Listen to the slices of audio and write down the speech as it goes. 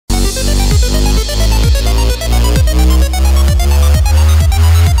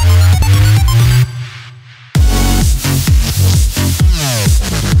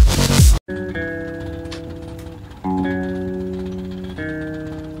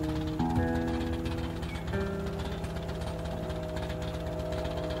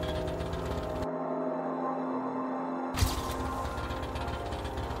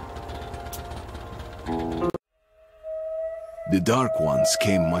The Dark Ones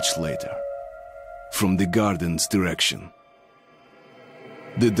came much later, from the garden's direction.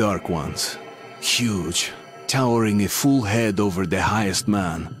 The Dark Ones, huge, towering a full head over the highest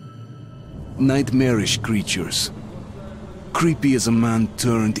man. Nightmarish creatures, creepy as a man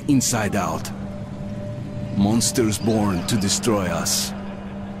turned inside out. Monsters born to destroy us.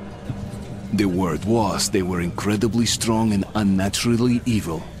 The word was they were incredibly strong and unnaturally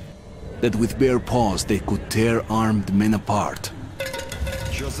evil. That with bare paws they could tear armed men apart.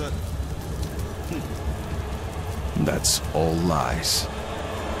 That's all lies.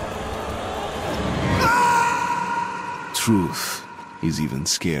 Truth is even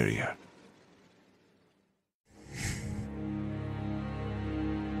scarier.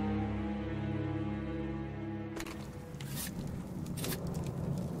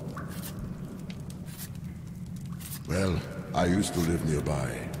 Well, I used to live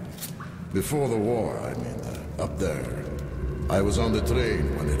nearby. Before the war, I mean, up there. I was on the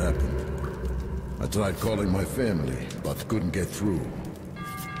train when it happened. I tried calling my family, but couldn't get through.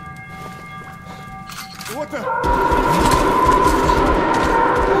 What the?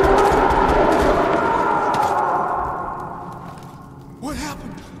 What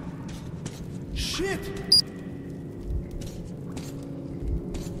happened? Shit!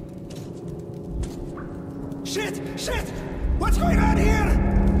 Shit! Shit! What's going on here?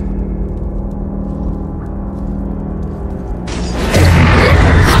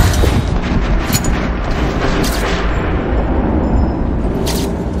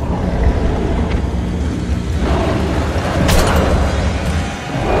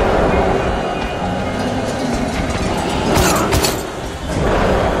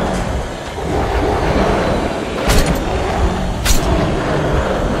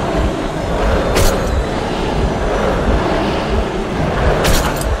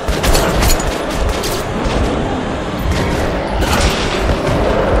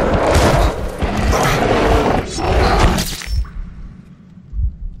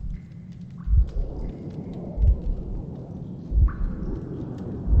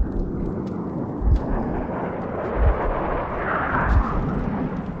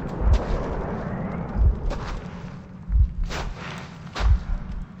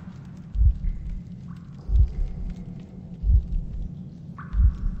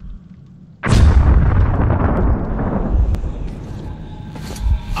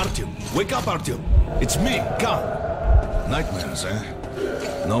 Wake up, Artyom! It's me, Khan! Nightmares,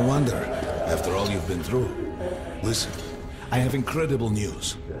 eh? No wonder, after all you've been through. Listen, I have incredible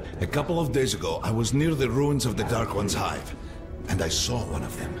news. A couple of days ago, I was near the ruins of the Dark One's hive, and I saw one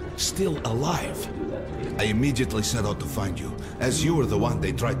of them, still alive. I immediately set out to find you, as you were the one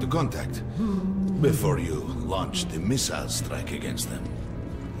they tried to contact, before you launched the missile strike against them.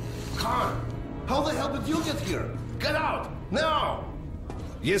 Khan! How the hell did you get here? Get out! Now!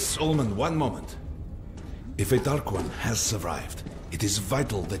 Yes, Ullman, one moment. If a Dark One has survived, it is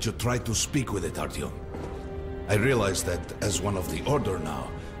vital that you try to speak with it, Artyom. I realize that, as one of the Order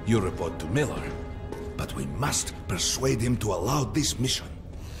now, you report to Miller. But we must persuade him to allow this mission.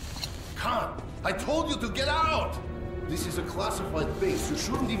 Khan, I told you to get out! This is a classified base. You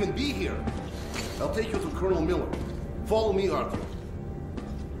shouldn't even be here. I'll take you to Colonel Miller. Follow me, Artyom.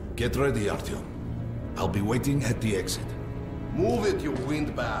 Get ready, Artyom. I'll be waiting at the exit. Move it, you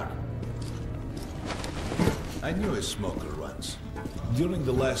windbag. I knew a smoker once. During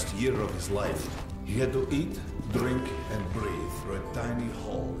the last year of his life, he had to eat, drink, and breathe through a tiny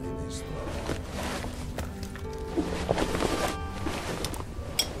hole in his throat.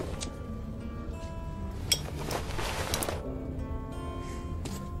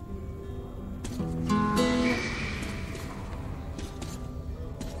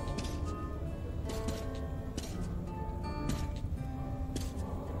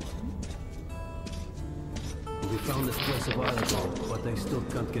 We found this place a while ago, but I still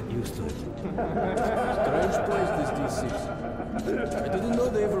can't get used to it. Strange place, this D6. I didn't know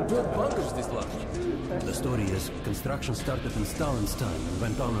they ever built bunkers this large. The story is, construction started in Stalin's time and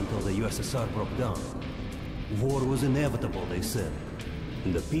went on until the USSR broke down. War was inevitable, they said.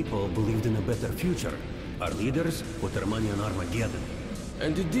 And the people believed in a better future. Our leaders put their money on Armageddon.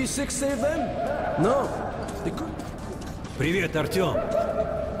 And did D6 save them? No. They could... Привет, Artyom.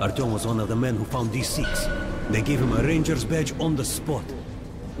 Artyom was one of the men who found D6. They gave him a ranger's badge on the spot.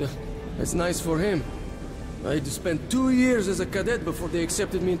 Yeah, that's nice for him. I had to spend 2 years as a cadet before they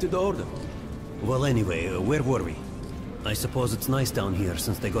accepted me into the Order. Well, anyway, where were we? I suppose it's nice down here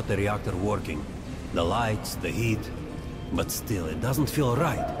since they got the reactor working. The lights, the heat. But still, it doesn't feel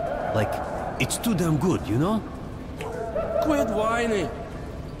right. Like, it's too damn good, you know? Quit whining.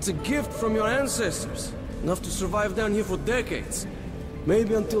 It's a gift from your ancestors. Enough to survive down here for decades.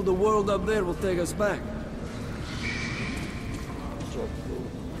 Maybe until the world up there will take us back.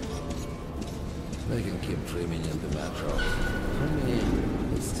 They can keep dreaming in the metro. For me,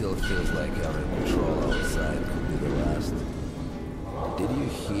 it still feels like every patrol outside could be the last. Did you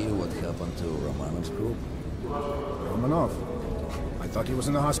hear what happened to Romanov's group? Romanov? I thought he was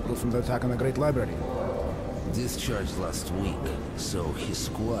in the hospital from the attack on the Great Library. Discharged last week, so his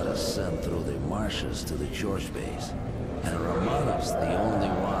squad is sent through the marshes to the church base. And Romanov's the only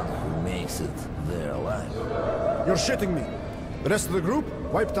one who makes it there alive. You're shitting me! The rest of the group?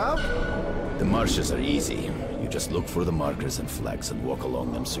 Wiped out? The marshes are easy. You just look for the markers and flags and walk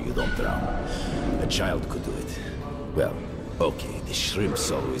along them so you don't drown. A child could do it. Well, okay, the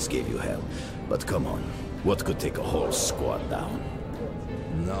shrimps always gave you hell. But come on, what could take a whole squad down?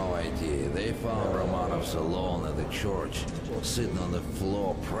 No idea. They found Romanov's alone at the church, sitting on the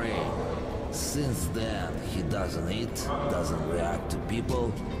floor praying. Since then, he doesn't eat, doesn't react to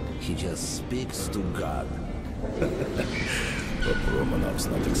people. He just speaks to God. But Romanov's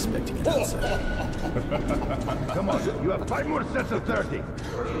not expecting an answer. Come on, you have 5 more sets of 30.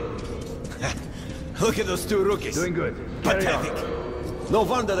 Look at those two rookies. Doing good. Pathetic. No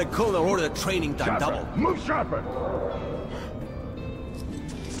wonder the colonel ordered training time double. Move sharper.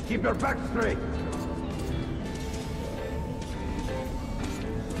 Keep your back straight.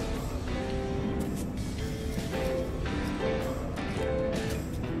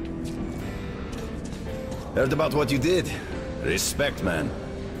 Heard about what you did. Respect, man.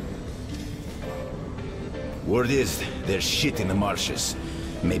 Word is, there's shit in the marshes.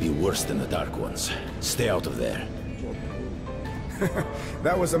 Maybe worse than the Dark Ones. Stay out of there.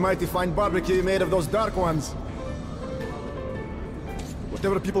 That was a mighty fine barbecue you made of those Dark Ones.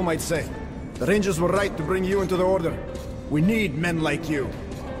 Whatever people might say, the Rangers were right to bring you into the Order. We need men like you.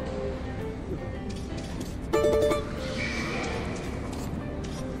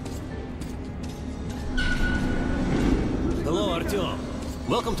 Hello, Artyom.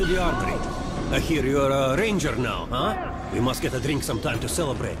 Welcome to the armory. I hear you're a ranger now, huh? We must get a drink sometime to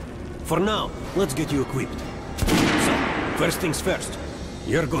celebrate. For now, let's get you equipped. So, first things first.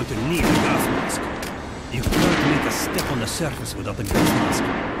 You're going to need a gas mask. You can't make a step on the surface without a gas mask.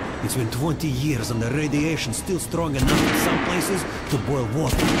 It's been 20 years and the radiation's still strong enough in some places to boil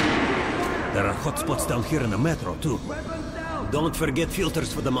water. There are hot spots down here in the metro, too. Don't forget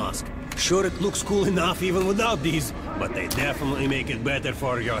filters for the mask. Sure, it looks cool enough even without these, but they definitely make it better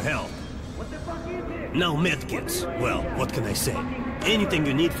for your health. Now medkits. Well, what can I say? Anything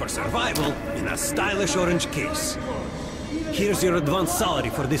you need for survival in a stylish orange case. Here's your advance salary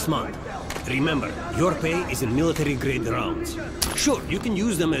for this month. Remember, your pay is in military-grade rounds. Sure, you can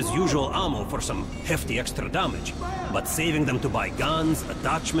use them as usual ammo for some hefty extra damage, but saving them to buy guns,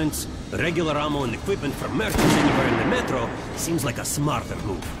 attachments, regular ammo and equipment for merchants anywhere in the metro seems like a smarter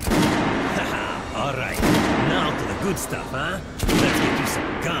move. Haha, alright. Now to the good stuff, huh? Let's get you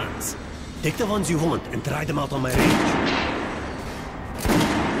some guns. Take the ones you want and try them out on my range.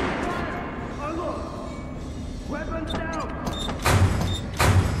 Weapons down!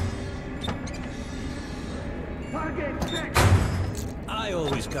 Target check! I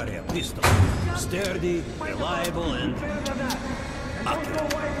always carry a pistol. Sturdy, reliable, and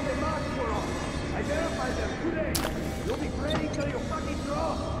accurate. Identify them today! You'll be praying till you fucking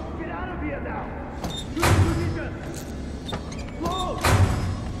draw! Get out of here now! Use position! Close!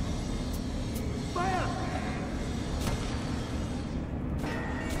 Fire!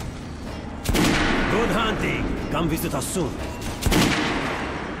 Good hunting! Come visit us soon.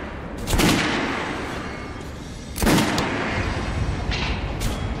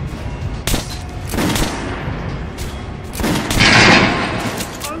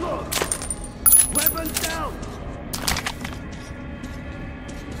 Unload! Weapons down!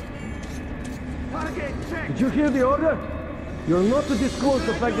 Target check! Did you hear the order? You're not to disclose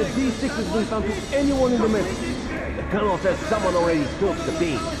the fact that D6 has been found to anyone in the metro. The colonel says someone already spilled the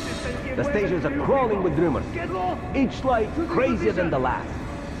beans. The stations are crawling with rumors. Each flight crazier than the last.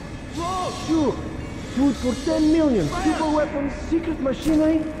 Sure. Food for 10 million. Super weapons, secret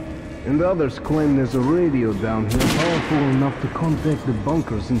machinery. And others claim there's a radio down here powerful enough to contact the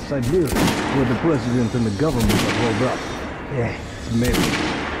bunkers in Siberia, where the president and the government are holed up. Yeah, it's amazing.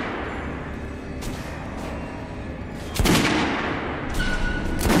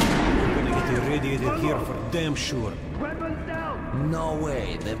 Irradiated here for damn sure. No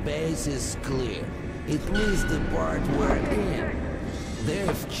way, the base is clear. It means the part we're in.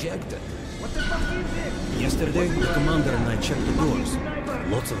 They've checked it. What the fuck is this? Yesterday, the commander and I checked the doors.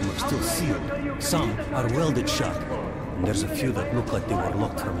 Lots of them are still sealed. Some are welded shut. And there's a few that look like they were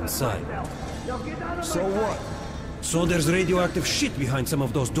locked from inside. So what? So there's radioactive shit behind some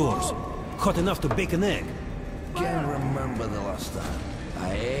of those doors. Hot enough to bake an egg. Can't remember the last time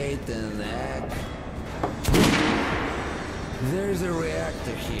I ate an egg. There's a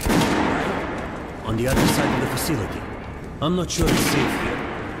reactor here, right? On the other side of the facility. I'm not sure it's safe here.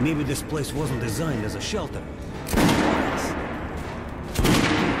 Maybe this place wasn't designed as a shelter. But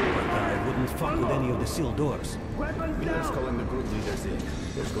I wouldn't fuck with any of the sealed doors. Miller's calling the group leaders in.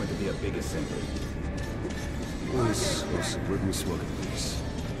 There's going to be a big assembly. Please, let me smoke it, please.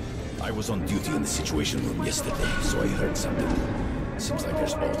 I was on duty in the Situation Room yesterday, so I heard something. Seems like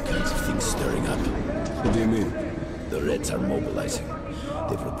there's all kinds of things stirring up. What do you mean? The Reds are mobilizing.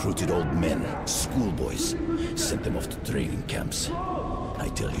 They've recruited old men, schoolboys, sent them off to training camps. I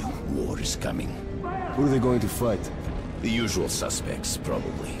tell you, war is coming. Who are they going to fight? The usual suspects,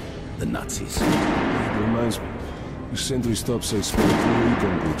 probably. The Nazis. It reminds me. The sentries topside spotted 2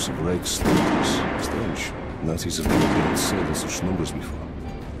 recon groups of Reichsstellers. Strange. Nazis have never been inside in such numbers before.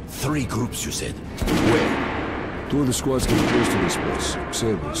 3 groups, you said? Where? 2 of the squads came close to this place.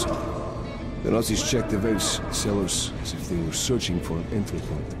 Sailors. The Nazis checked the vents, cellars, as if they were searching for an entry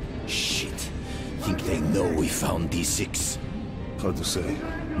point. Shit. Think they know we found D6? Hard to say.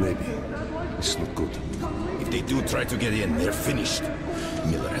 Maybe. It's not good. If they do try to get in, they're finished.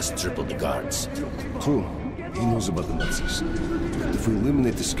 Miller has tripled the guards. True. He knows about the Nazis. But if we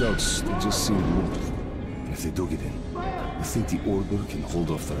eliminate the scouts, they just seem rude. And if they do get in, I think the Order can hold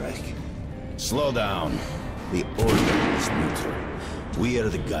off the Reich. Slow down. The Order is neutral. We are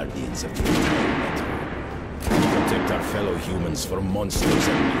the guardians of the entire matter. We protect our fellow humans from monsters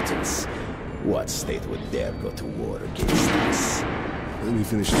and mutants. What state would dare go to war against us? Let me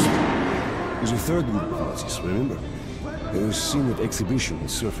finish this one. There's a 3rd group of Nazis, remember? They were seen at exhibition in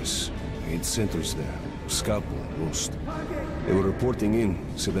Surface. 8 centers there. Scalpel and Roast. They were reporting in,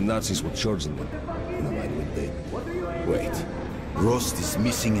 said the Nazis were charging them. And the line went dead. Wait. Roast is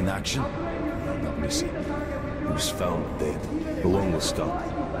missing in action? Not missing. He was found dead, along with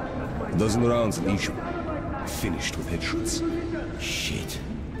Scalpel. A dozen rounds in each of them. Finished with headshots. Shit.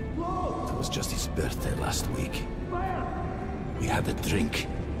 It was just his birthday last week. We had a drink.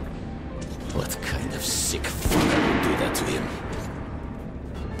 What kind of sick fucker would do that to him?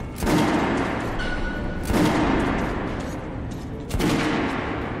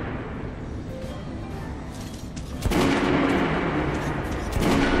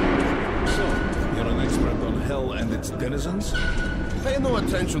 So, you're an expert on hell and its denizens? Pay no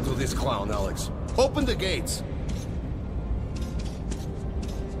attention to this clown, Alex. Open the gates.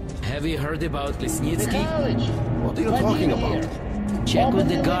 Have you heard about Lesnitsky? What are you talking about? Check with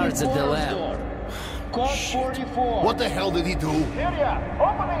the guards at the lab. Code 44. What the hell did he do? Area,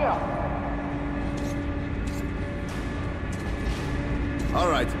 opening up. All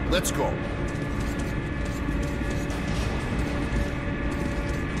right, let's go.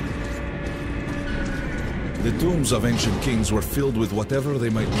 The tombs of ancient kings were filled with whatever they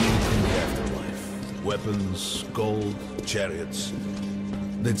might need in the afterlife. Weapons, gold, chariots.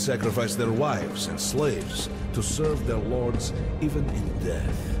 They'd sacrifice their wives and slaves to serve their lords even in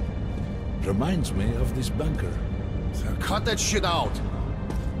death. Reminds me of this bunker. Cut that shit out.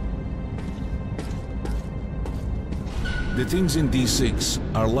 The things in D6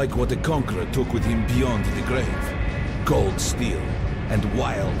 are like what the Conqueror took with him beyond the grave. Gold steel, and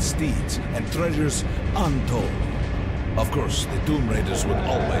wild steeds, and treasures untold. Of course, the Tomb Raiders would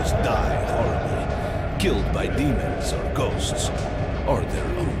always die horribly, killed by demons or ghosts, or their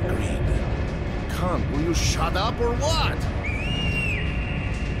own greed. Khan, will you shut up or what?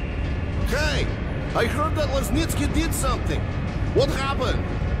 Hey, I heard that Lesnitsky did something. What happened?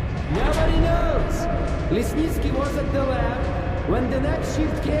 Nobody knows. Lesnitsky was at the lab. When the next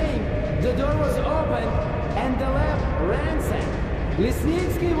shift came, the door was open and the lab ransacked.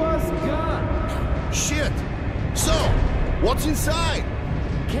 Lesnitsky was gone. Shit. So, what's inside?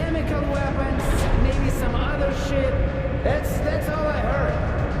 Chemical weapons, maybe some other shit. That's all I heard.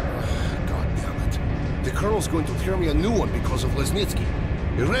 God damn it. The Colonel's going to tear me a new one because of Lesnitsky.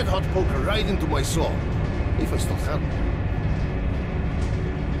 A red-hot poker right into my soul. If I still have it.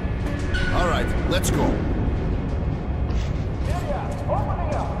 All right, let's go.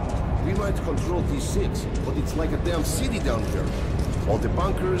 We might control D6, but it's like a damn city down here. All the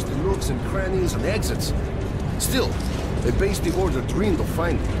bunkers, the nooks and crannies and exits. Still, the base the Order dreamed of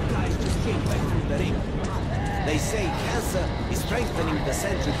finding. Guys just came back from the ring. They say cancer is strengthening the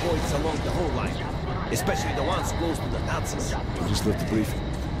sentry points along the whole line, especially the ones close to the Nazis. We just left the briefing.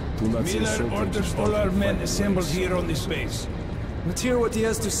 2 Nazi Miller orders all our men assembled here on this base. Let's hear what he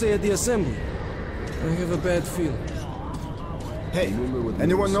has to say at the assembly. I have a bad feeling. Hey,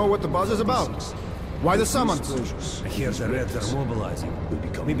 anyone know what the buzz is about? Why the summons? I hear the Reds are mobilizing.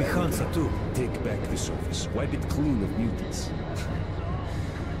 Maybe Hansa too. Take back the surface. Wipe it clean of mutants.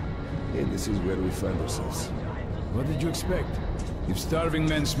 And this is where we find ourselves. What did you expect? If starving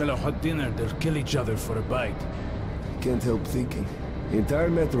men smell a hot dinner, they'll kill each other for a bite. Can't help thinking. The entire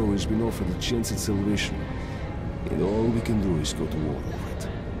metro has been offered a chance at salvation. And all we can do is go to war over it.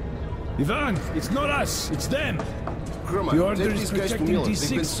 Ivan, it's not us, it's them! Grandma, The Order take is these guys to protecting Milan. They've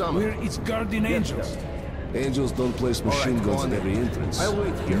been D6, summoned. we're its guardian angels. Angels don't place machine All right, go guns on at every then. entrance. I'll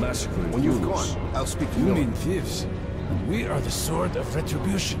wait here. Massacring When you've fools. gone, I'll speak to You Milan. mean thieves? And we are the sword of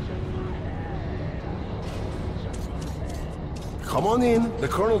retribution. Come on in. The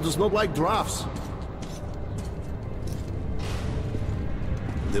Colonel does not like drafts.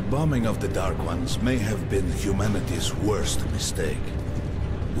 The bombing of the Dark Ones may have been humanity's worst mistake.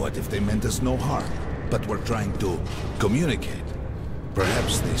 What if they meant us no harm, but were trying to communicate?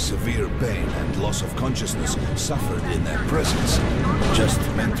 Perhaps the severe pain and loss of consciousness suffered in their presence just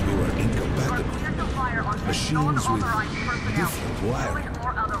meant we were incompatible. Machines with different wiring.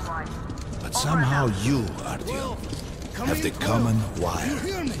 But somehow you, Artyom, have the common wire.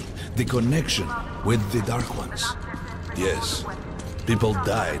 The connection with the Dark Ones. Yes, people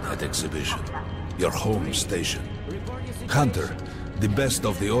died at Exhibition, your home station. Hunter, the best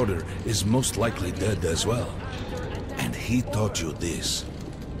of the Order, is most likely dead as well. And he taught you this.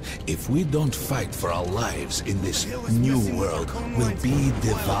 If we don't fight for our lives in this new world, we'll be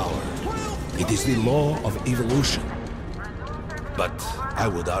devoured. It is the law of evolution. But I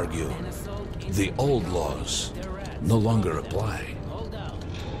would argue, the old laws no longer apply.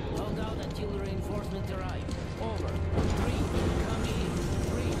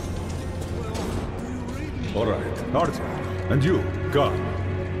 All right, Artyom. And you, God,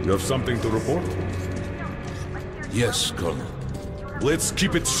 you have something to report? Yes, Colonel. Let's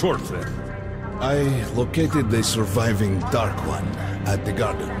keep it short, then. I located the surviving Dark One at the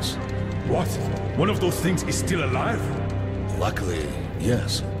Gardens. What? One of those things is still alive? Luckily,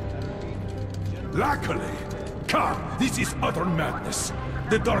 yes. Luckily? Come, this is utter madness.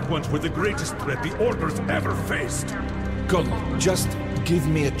 The Dark Ones were the greatest threat the Order's ever faced. Colonel, just give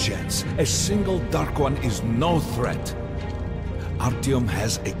me a chance. A single Dark One is no threat. Artyom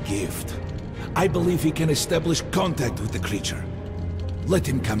has a gift. I believe he can establish contact with the creature. Let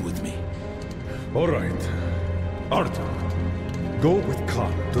him come with me. All right. Artyom, go with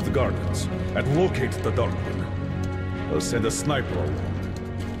Khan to the Gardens and locate the Dark One. I'll send a sniper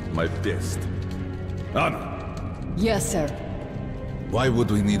along. My best. Anna. Yes, sir. Why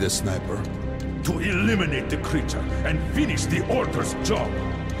would we need a sniper? To eliminate the creature and finish the Order's job.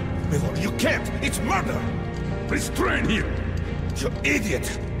 Miller, you can't! It's murder! Restrain him! You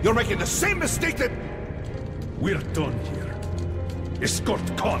idiot! You're making the same mistake that... We're done here. Escort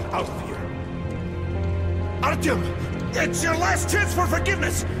Khan out of here. Artyom! It's your last chance for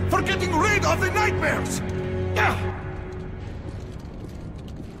forgiveness! For getting rid of the nightmares!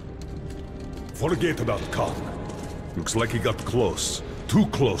 Forget about Khan. Looks like he got close. Too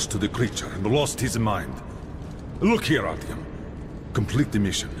close to the creature and lost his mind. Look here, Artyom. Complete the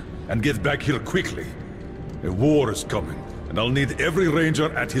mission and get back here quickly. A war is coming, and I'll need every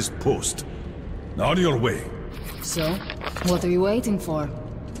ranger at his post. Now on your way. So, what are you waiting for?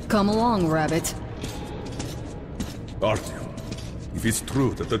 Come along, Rabbit. Artyom, if it's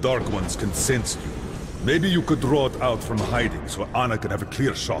true that the Dark Ones can sense you, maybe you could draw it out from hiding so Anna can have a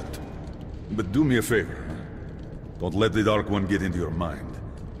clear shot. But do me a favor. Don't let the Dark One get into your mind,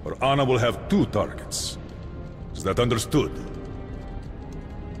 or Anna will have two targets. Is that understood?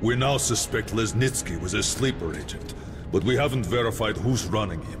 We now suspect Lesnitsky was a sleeper agent, but we haven't verified who's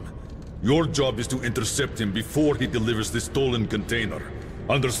running him. Your job is to intercept him before he delivers the stolen container.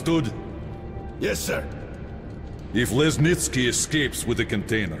 Understood? Yes, sir. If Lesnitsky escapes with the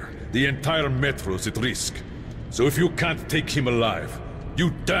container, the entire metro's at risk. So if you can't take him alive,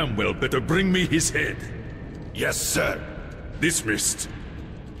 you damn well better bring me his head. Yes, sir. Dismissed.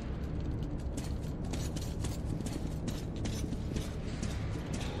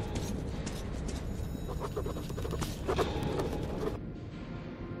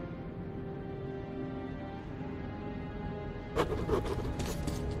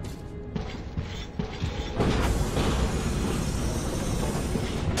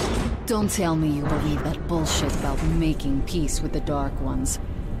 Don't tell me you believe that bullshit about making peace with the Dark Ones.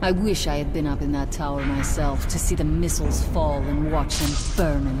 I wish I had been up in that tower myself to see the missiles fall and watch them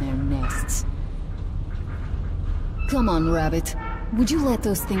burn in their nests. Come on, Rabbit. Would you let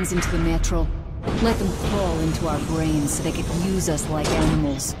those things into the metro? Let them crawl into our brains so they could use us like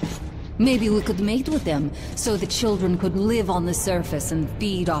animals. Maybe we could mate with them, so the children could live on the surface and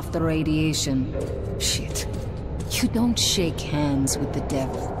feed off the radiation. Shit. You don't shake hands with the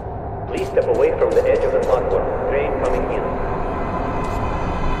devil. Please step away from the edge of the platform. Train coming in.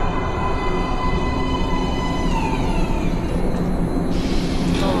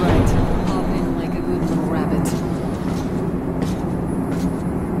 Alright, hop in like a good little rabbit.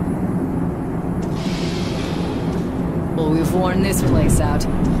 Well, we've worn this place out.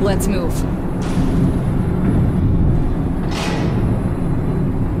 Let's move.